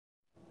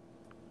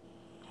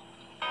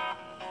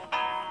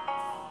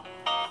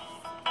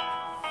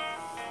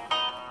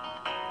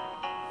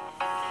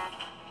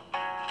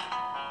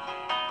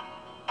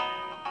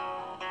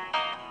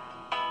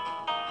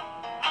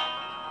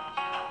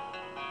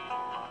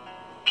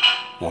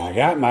I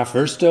got my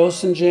first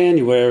dose in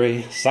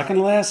January, second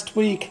last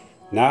week.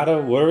 Not a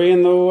worry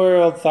in the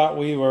world, thought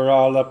we were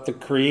all up the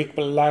creek,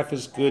 but life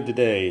is good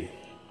today.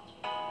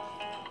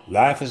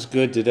 Life is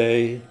good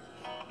today.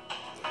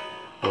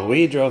 Well,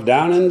 we drove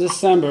down in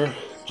December,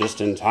 just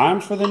in time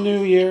for the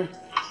new year,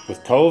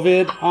 with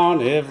COVID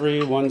on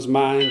everyone's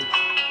mind.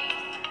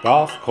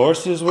 Golf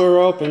courses were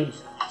open,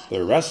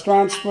 the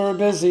restaurants were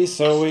busy,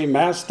 so we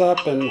masked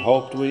up and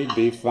hoped we'd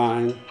be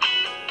fine.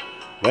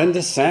 Then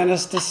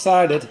DeSantis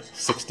decided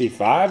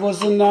 65 was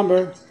the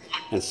number,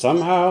 and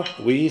somehow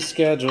we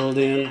scheduled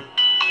in.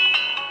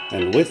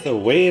 And with a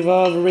wave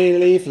of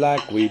relief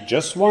like we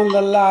just won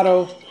the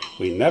lotto,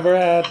 we never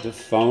had to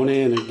phone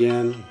in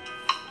again.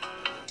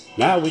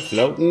 Now we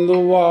float in the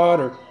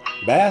water,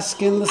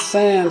 bask in the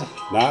sand,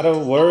 not a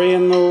worry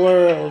in the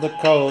world, a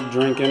cold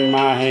drink in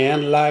my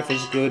hand. Life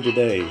is good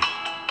today.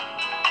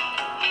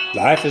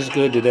 Life is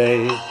good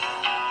today.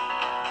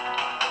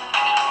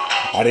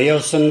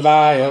 Adios and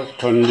via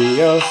con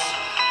Dios,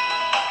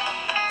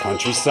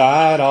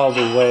 countryside all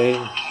the way.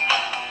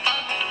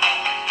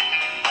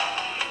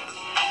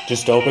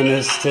 Just open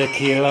this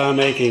tequila,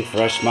 making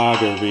fresh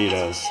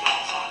margaritas.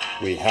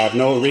 We have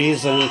no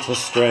reason to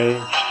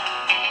stray.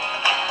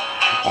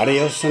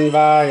 Adios and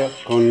via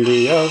con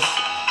Dios,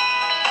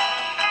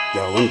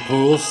 going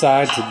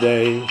poolside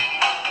today.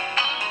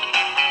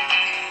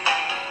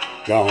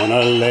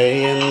 Gonna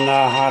lay in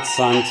the hot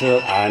sun till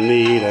I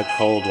need a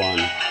cold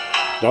one.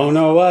 Don't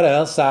know what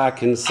else I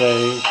can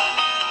say.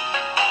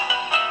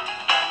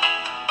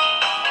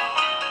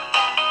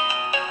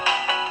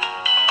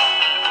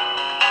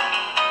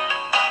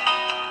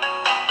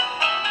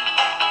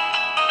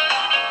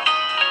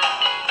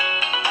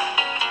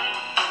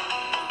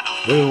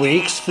 The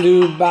weeks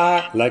flew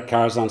by like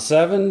cars on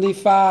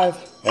 75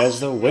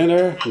 as the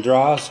winter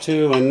draws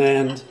to an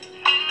end.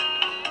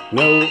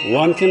 No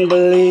one can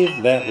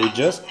believe that we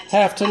just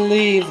have to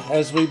leave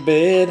as we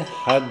bid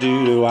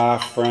adieu to our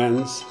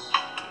friends.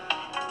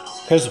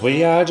 'Cause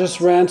we are just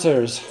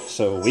renters,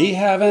 so we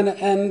have an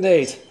end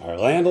date. Our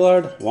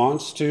landlord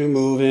wants to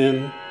move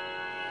in.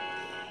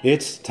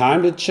 It's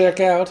time to check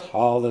out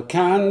all the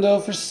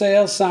condo for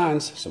sale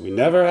signs, so we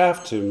never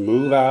have to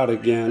move out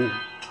again.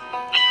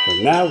 But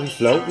now we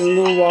float in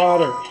the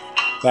water,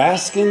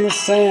 bask in the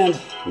sand,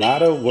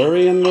 not a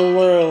worry in the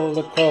world,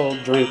 a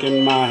cold drink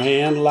in my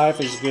hand.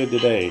 Life is good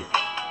today.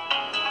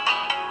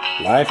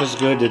 Life is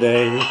good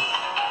today.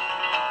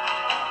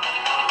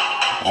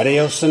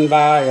 Adios and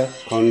via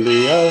con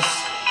Dios,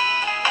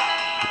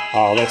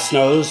 all that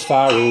snow's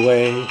far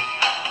away.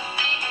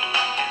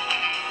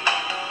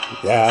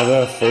 Yeah,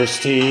 the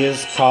first tee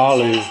is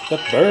calling, the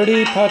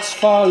birdie putt's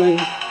falling.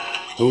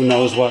 Who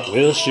knows what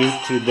we'll shoot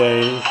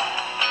today?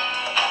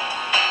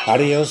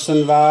 Adios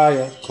and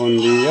via con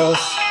Dios,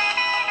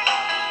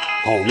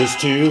 home is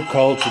too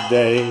cold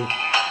today.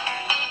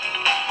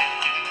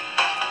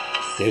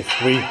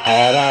 If we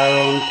had our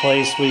own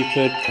place, we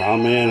could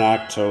come in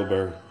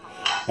October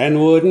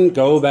and wouldn't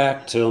go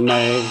back till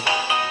May.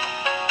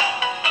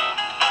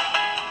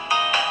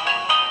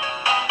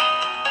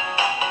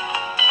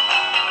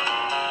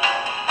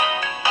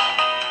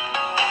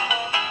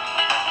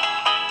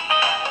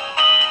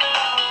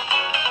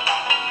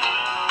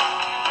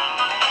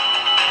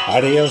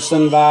 Adios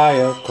and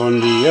via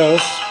con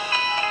Dios,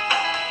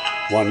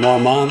 one more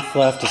month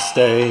left to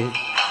stay.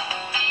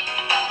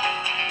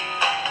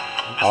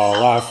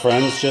 All our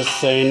friends just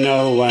say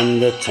no when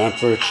the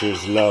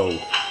temperature's low,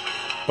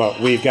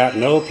 but we've got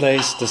no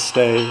place to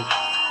stay.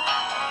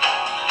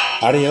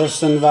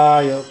 Adios and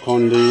via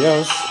con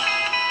Dios,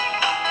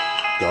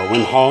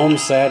 going home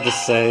sad to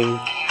say.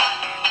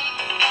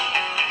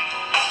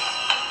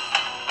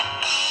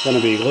 Gonna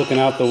be looking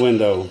out the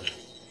window,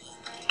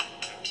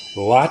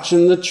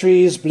 watching the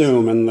trees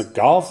bloom and the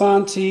golf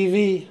on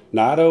TV.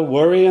 Not a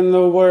worry in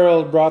the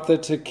world, brought the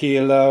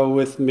tequila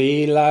with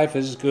me. Life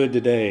is good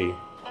today.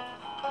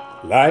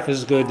 Life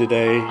is good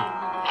today.